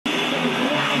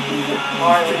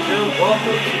Alright, ladies and gentlemen,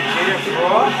 welcome to JWF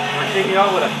Raw. We're taking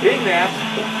on with a big match.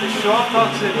 The Dolph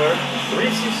Ziggler,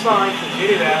 recently signed to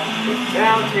JWF,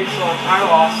 now takes on Kyle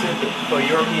Austin for a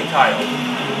European title.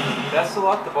 Best of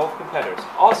luck to both competitors.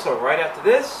 Also, right after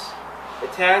this, the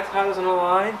tag titles on the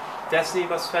line. Destiny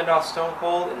must fend off Stone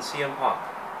Cold and CM Punk.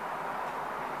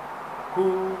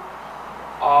 Who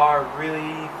are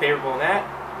really favorable in that?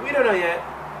 We don't know yet,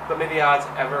 but maybe the odds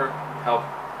ever help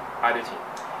either team.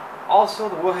 Also,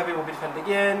 the World Heavy will be defended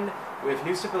again with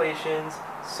new stipulations,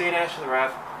 St. Ash to the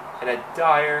ref, and a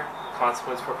dire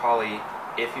consequence for Kali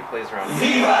if he plays around.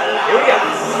 Here we go.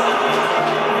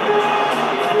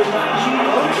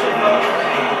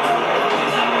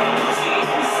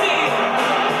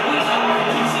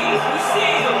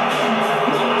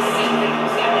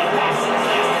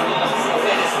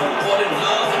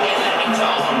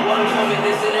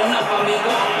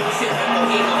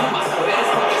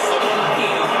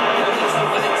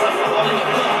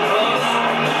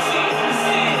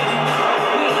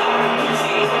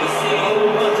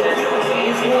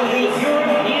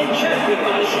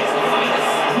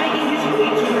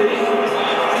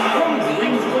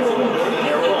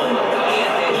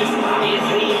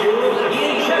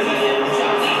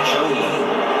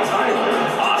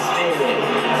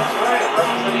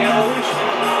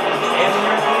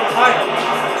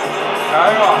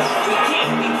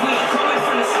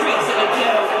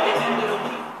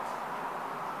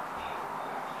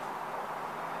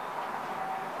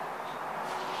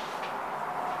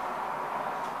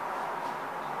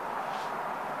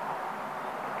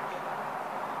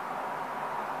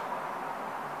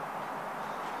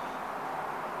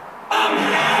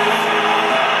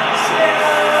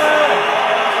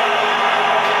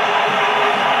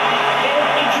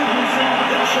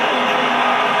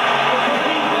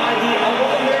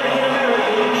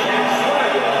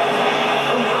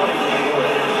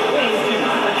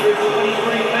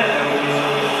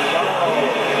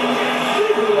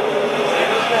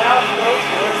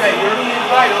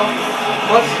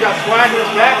 Plus, he's got Swagger's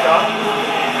backup.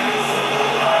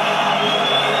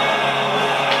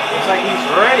 Looks like he's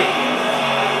ready.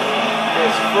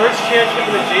 His first championship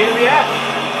in the JWF.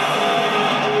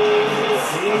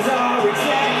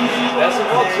 Best of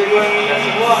luck, Ziggler. Best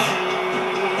of luck.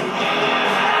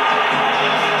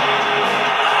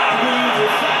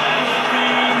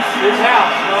 His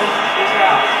house, no? His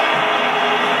house.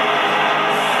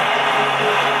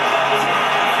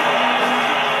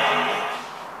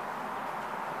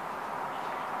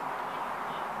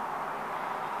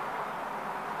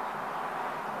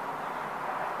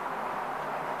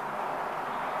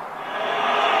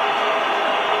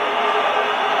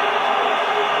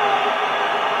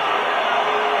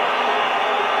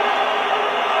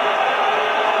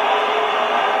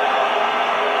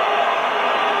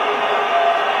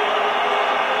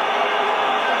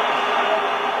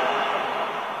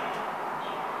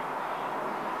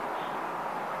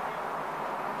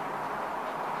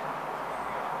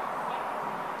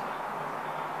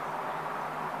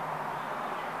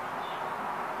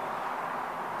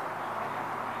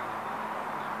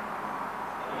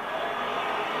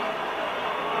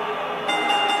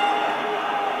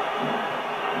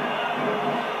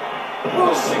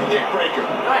 Sick neck breaker.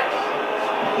 Nice.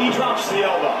 He drops the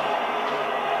elbow.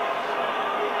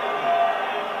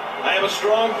 I have a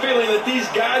strong feeling that these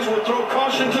guys will throw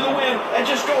caution to the wind and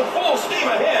just go full steam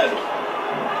ahead.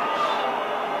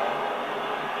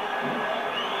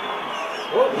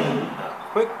 Whoa.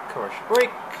 Quick commercial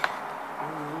break.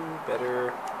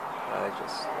 Better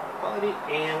just quality,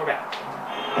 and we're back.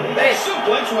 That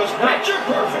suplex was picture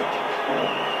perfect.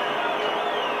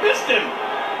 Missed him.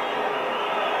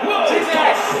 Whoa!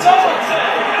 Zigzag!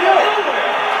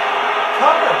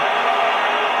 Cover!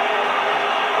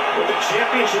 With the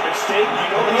championship at stake, you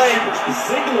know these supers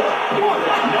Ziggler. No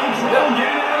problem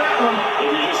getting out of that one. If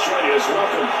you're just joining us,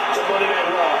 welcome to Monday Night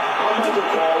Raw. I'm Michael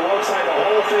Cole alongside the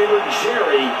Hall of Famer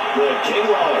Jerry, the King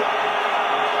Lawler.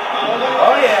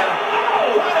 Oh yeah!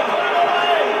 Oh, right put him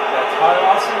away! That's hot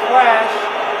awesome flash.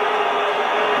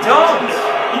 Don't!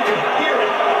 You can hear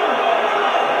it.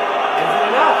 Isn't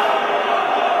enough?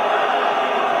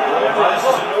 This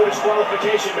is a no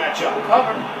disqualification matchup.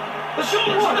 Cover. The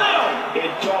shoulders down.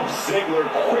 And Dolph Ziggler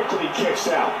quickly kicks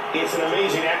out. It's an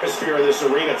amazing atmosphere in this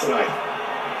arena tonight.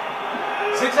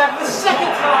 Zigzag the second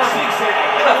time. Zigzag.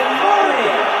 And a 40.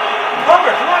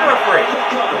 Cover. Come on, referee.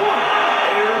 Cover.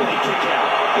 An early kick out.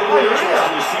 It'll be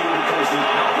interesting to see who becomes the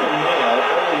alpha male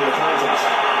early in the contest.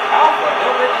 Alpha.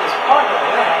 They'll rip his partner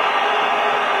with that.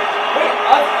 Wait,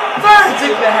 a third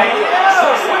zigzag.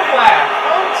 Yeah, whiplash.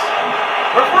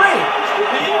 Referee.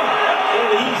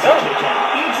 Easy kick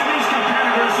out. Each of these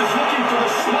competitors is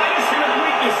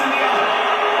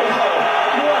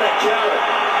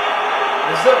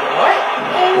Was it what?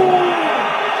 Oh!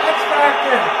 X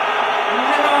Factor!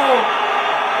 No!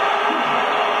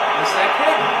 Missed that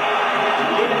kick?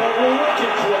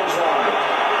 Wicked clothesline.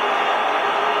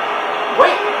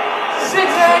 Wait!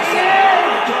 Zigzag again!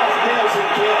 Dolph nails it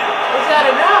again. Was that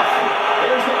enough?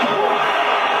 There's the cover.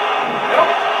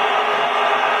 Nope.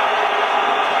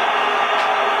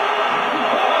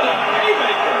 What a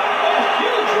haymaker. A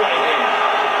huge right hand.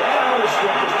 That Irish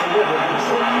whip was delivered with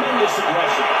tremendous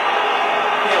aggression.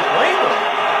 Can't blame him.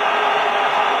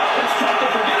 It's tough to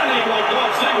forget a name like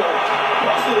Dolph Ziggler.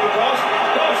 Mostly because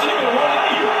Dolph Ziggler won't let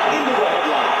you into the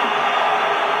headlock.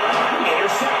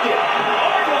 Intercepted.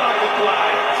 Hard lock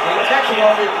applied. Getting That technical.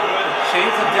 can't feel good.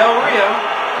 Shades of Del Rio.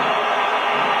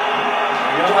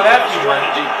 You know how that feels.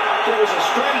 Strategy. There was a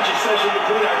strategy session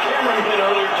between our cameramen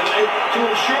earlier today to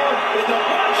ensure that they'll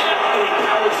watch it and he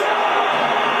powers out.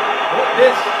 Oh,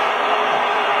 this.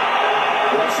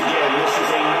 Once again, this is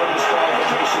a no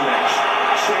disqualification match.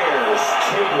 Chairs,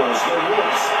 tables, the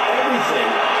ropes, everything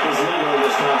is legal in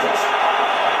this contest.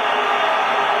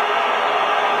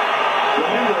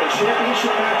 Remember, in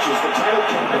championship matches, the title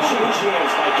cannot change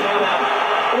hands by count out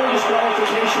or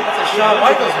disqualification. That's a Shawn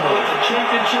Michaels move. It's a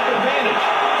championship advantage.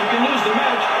 You can lose the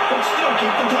match, but still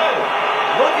keep the title.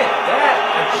 Look at that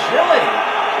agility.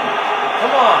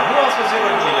 Come on, who else was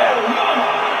able to do that?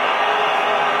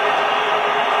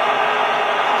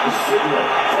 Ziggler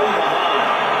from behind.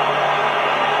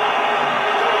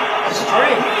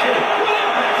 Strength. What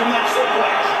impact from that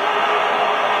suplex?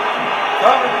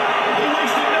 Cover. He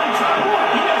wasted no time.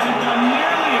 He hasn't done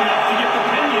nearly enough to get the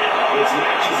pin yet. It's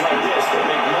matches like this that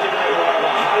make Monday Night Raw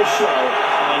the hottest show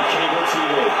on cable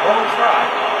TV. Wrong try.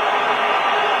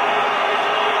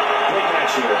 Great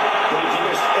match here. But if you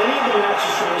missed any of the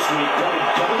matches from this week, go to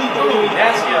WWE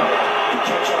nasty. to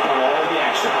catch up on all the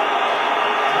action.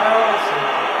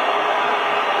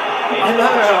 And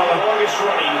Another the longest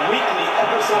running weekly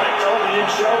episodic television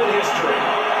show in history.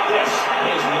 This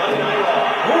is Monday Night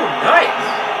Raw. Ooh, nice.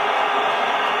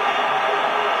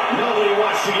 Nobody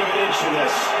wants to give an inch to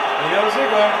this.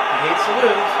 Ziggler, he hates to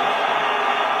lose.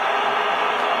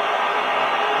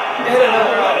 And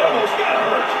another That elbow. almost got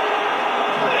hurt.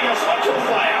 I think I saw two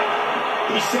fly out.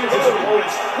 He sends his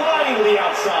opponents flying to the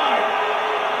outside.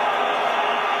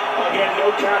 Again,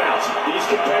 no countouts. These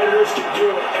competitors can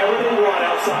do whatever they want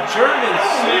outside. German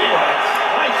suplex.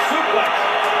 Nice suplex.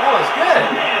 That was good.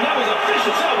 Man, that was a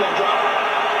vicious elbow drop.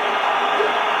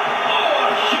 Oh, a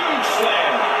huge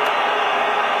slam.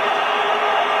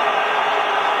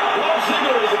 Dolph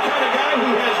Ziggler is the kind of guy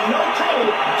who has no trouble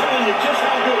telling you just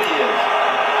how good he is.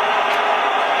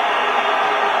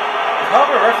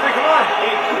 Cover, referee, come on.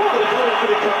 A quarter going for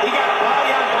the cut. He got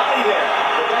body on body there.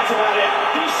 But that's about it.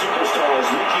 These superstars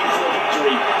looking for a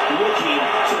victory, looking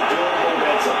to build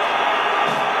momentum.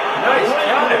 Nice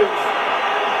counter.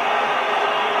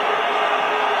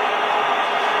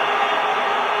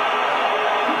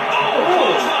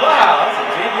 Ooh, wow, that's a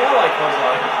JBL-like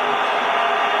clothesline.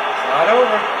 It's not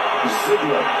over.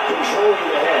 Ziggler controlling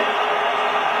the head.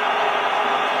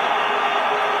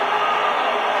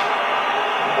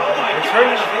 Oh my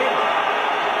Returning gosh. the favor.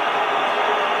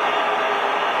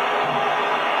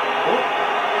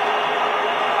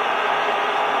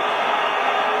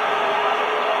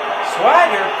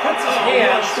 Swagger puts his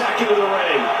hands back into the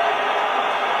ring.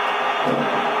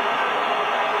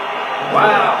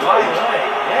 Wow, my leg,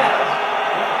 yeah.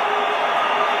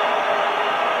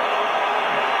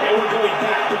 And we're going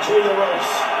back between the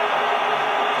ropes.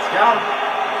 He's got him.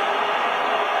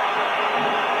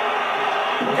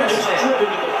 Good Just slam. driven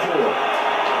to the floor.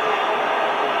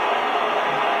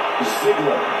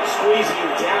 Ziggler squeezing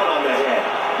down on the head.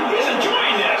 He's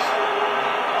enjoying this.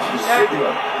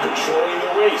 Ziggler controlling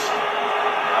the waist.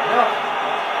 Not enough.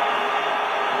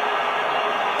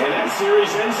 And that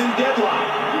series ends in deadlock.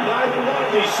 Neither one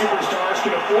of these superstars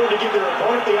can afford to give their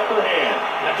opponent the upper hand.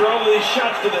 After all of these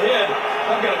shots to the head,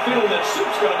 I've got a feeling that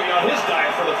Soup's going to be on his diet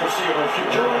for the foreseeable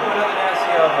future. Another nasty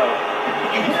elbow.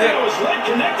 You hear how his leg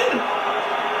connected?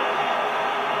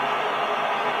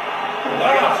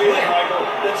 I got a feeling, Michael,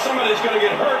 that somebody's going to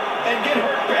get hurt, and get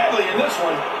hurt badly in this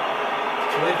one.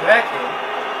 Julie backhand.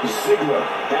 Ziggler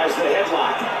has the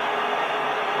headlock.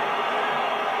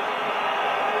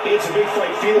 It's a big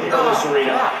fight feel here in this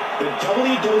arena. God. The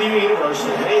WWE Universe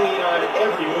hanging on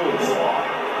every move.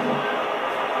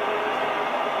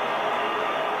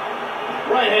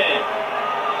 Right hand.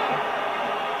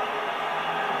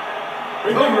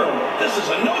 Remember, this is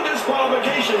a no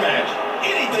disqualification match.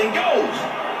 Anything goes.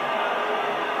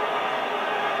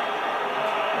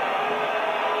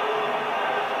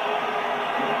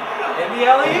 In the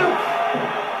alley-oop.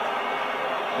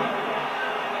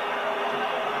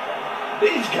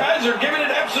 guys are giving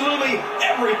it absolutely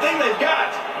everything they've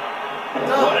got.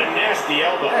 What a nasty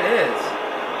elbow. That is.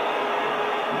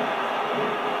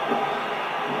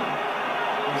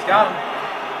 He's got him.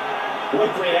 What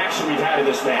great action we've had in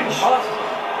this match. Awesome.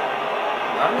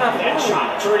 Not enough. That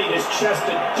chop turning his chest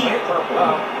to deep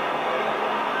purple.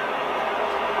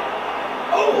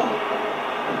 Oh!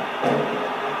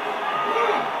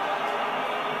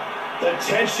 The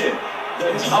tension,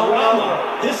 the drama.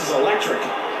 This is electric.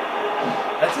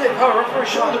 That's it. Cover. Rough for a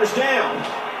shot. Shoulders down.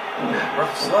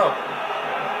 Rough slow.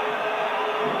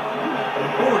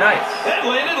 Ooh, nice. That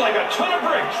landed like a ton of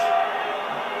bricks.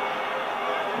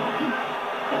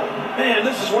 Man,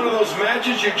 this is one of those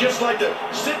matches you just like to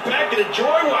sit back and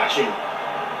enjoy watching.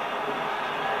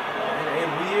 And a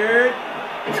weird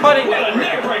cutting what a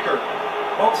neck breaker.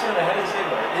 Focusing on the head of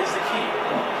Ziggler is the key.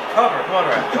 Cover. Come on,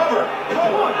 Ref. Cover.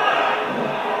 Come on.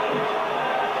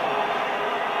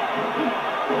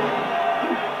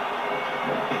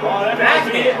 Oh, that has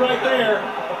to be it right there.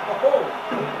 Oh.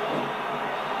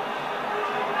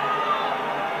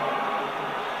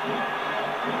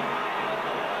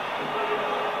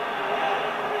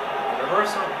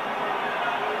 Reversal.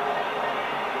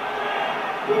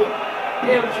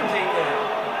 Amateur takedown.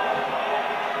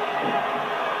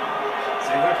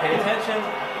 Ziggler, pay attention.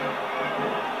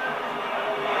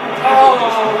 Oh,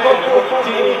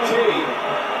 DDT.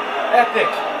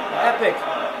 Epic. Epic.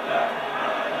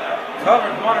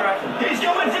 Cover, come on, Ref. He's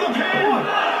going for the pin.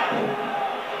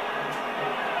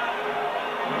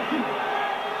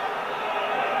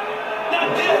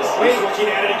 Not this. Wait. He's looking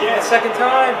at it again. The second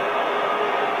time.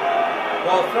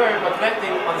 Well, third, but connecting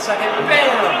on the second.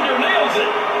 Bam! Thunder nails it.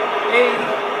 Hey.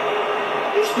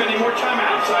 He's spending more time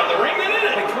outside the ring than in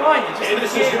it. Hey, come on, you just And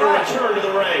this is going to return to the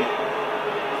ring.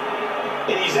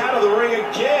 And he's out of the ring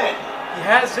again. He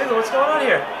has Ziggler. What's going on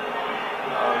here?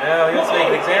 Oh no, he wants to make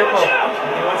an example.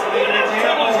 He wants to make an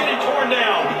example. Table's getting torn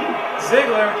down.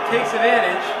 Ziggler takes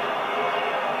advantage.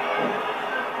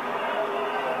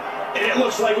 And it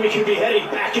looks like we could be heading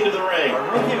back into the ring. A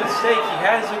rookie mistake. He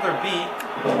had Ziggler beat,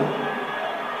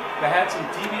 but had some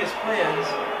devious plans.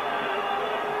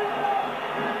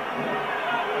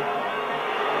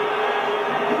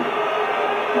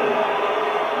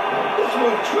 This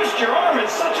move twists your arm at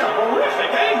such a horrific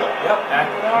angle. Yep, back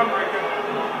to the arm breaker.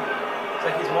 It's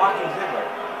like he's mocking Ziggler.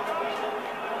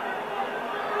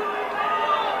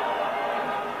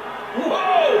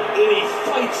 Whoa! And he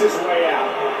fights his way out.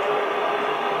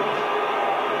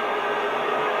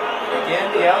 Again,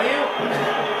 the alley-oop.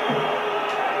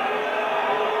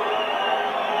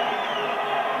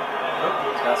 Oh,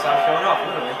 he's got to stop showing off,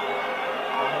 literally.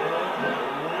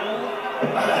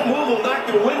 That move will knock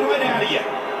the wind right out of you.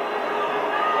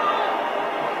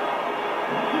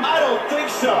 I don't think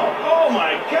so. Oh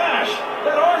my gosh.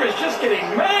 That arm is just getting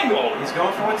mangled. He's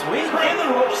going for what's weak. In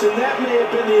the ropes, and that may have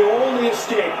been the only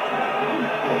escape.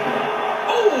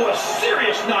 Oh, a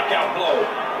serious knockout blow.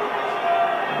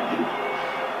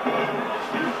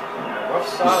 Rough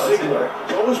style. Ziggler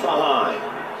goes behind.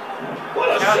 What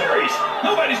a series.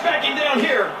 Nobody's backing down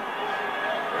here.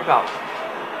 We're about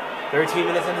 13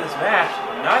 minutes into this match.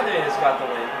 Neither of us got the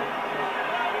win.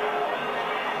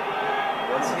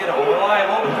 Once again,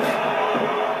 unreliable.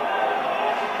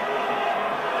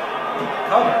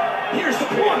 Cover. Here's the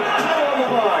pin. Title on the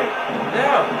line.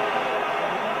 No.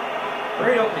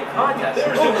 Great opening contest.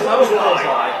 There's oh, the his own clothesline.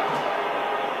 clothesline.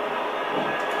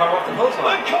 Cover off the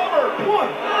clothesline. The cover.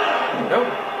 One.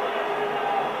 Nope.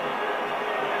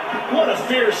 What a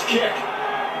fierce kick.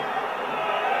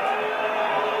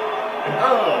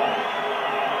 Oh.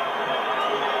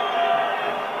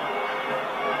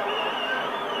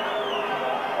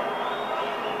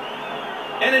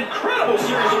 An incredible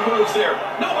series of moves there.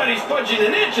 Nobody's budging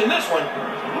an inch in this one.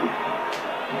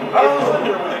 Oh.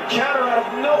 Thunder with a counter out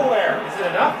of nowhere. Is it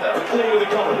enough, though? Quickly with the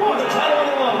cover. With the title on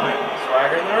the line.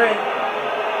 Swagger in the ring.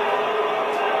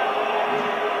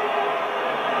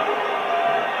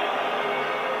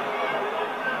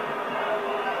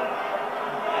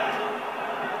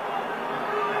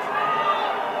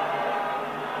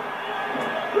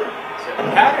 Is there a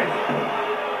pattern here?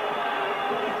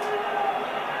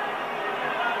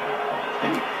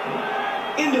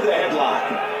 Into the headlock.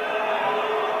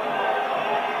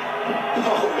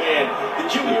 Oh man, did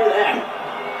you hear that?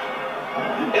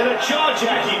 And a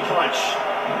jaw-jacking punch.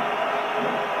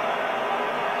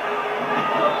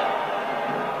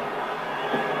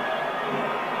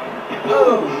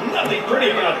 Oh, nothing pretty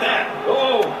about that.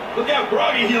 Oh, look how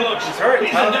groggy he looks. He's hurt.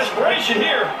 He's in desperation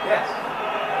here. Yes.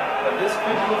 But this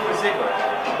could move for Ziggler.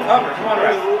 Cover, come on,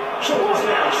 ref. Shoulders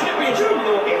down, championship.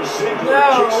 And Ziggler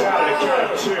No, kicks out at the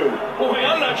count of 2. Boy,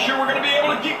 I'm not sure we're going to be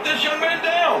able to keep this young man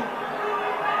down.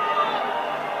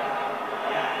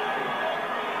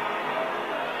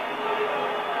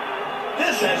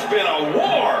 This has been a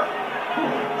war.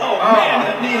 Oh, man,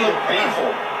 that knee looked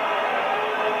painful.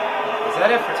 Is that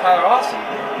it for Tyler Austin?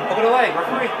 Look at the leg,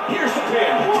 referee. Here's the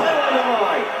pin. Title on the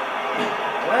line.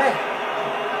 Leg.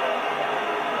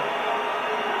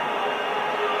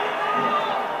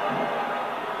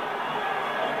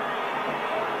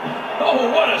 Oh,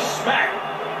 what a smack.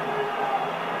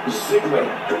 Ziggler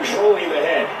controlling the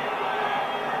head.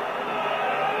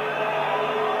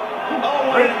 Oh,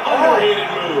 what an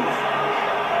underhanded move.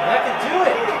 That could do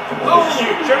it. Oh,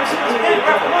 Jefferson was in.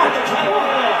 Ref, come on. Title on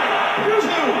the line.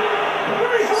 2,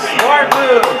 3. Smart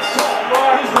move.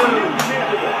 Smart move.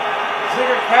 Champion.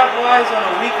 Ziggler capitalized on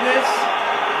a weakness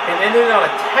and ended on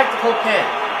a tactical pin.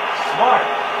 Smart.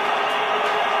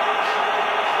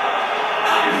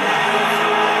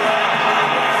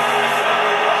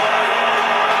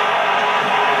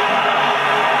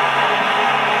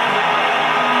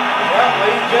 Well,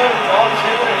 ladies and gentlemen, Dolph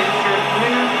Ziggler is your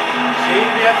new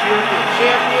JWF European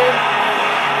Champion.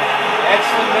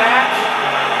 Excellent match.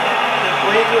 He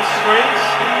played with strengths.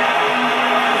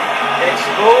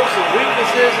 Exposed the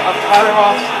weaknesses of Tyler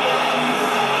Austin.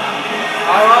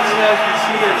 Tyler Austin, as you can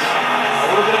see, is a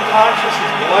little bit unconscious.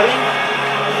 He's bloody.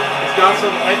 He's got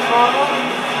some head trauma.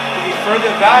 He'll be further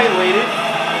evaluated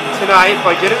tonight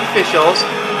by good officials.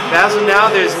 As of now,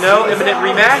 there's no imminent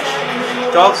rematch.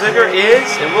 Dolph Ziggler is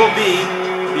and will be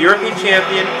the European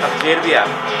Champion of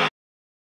JWF.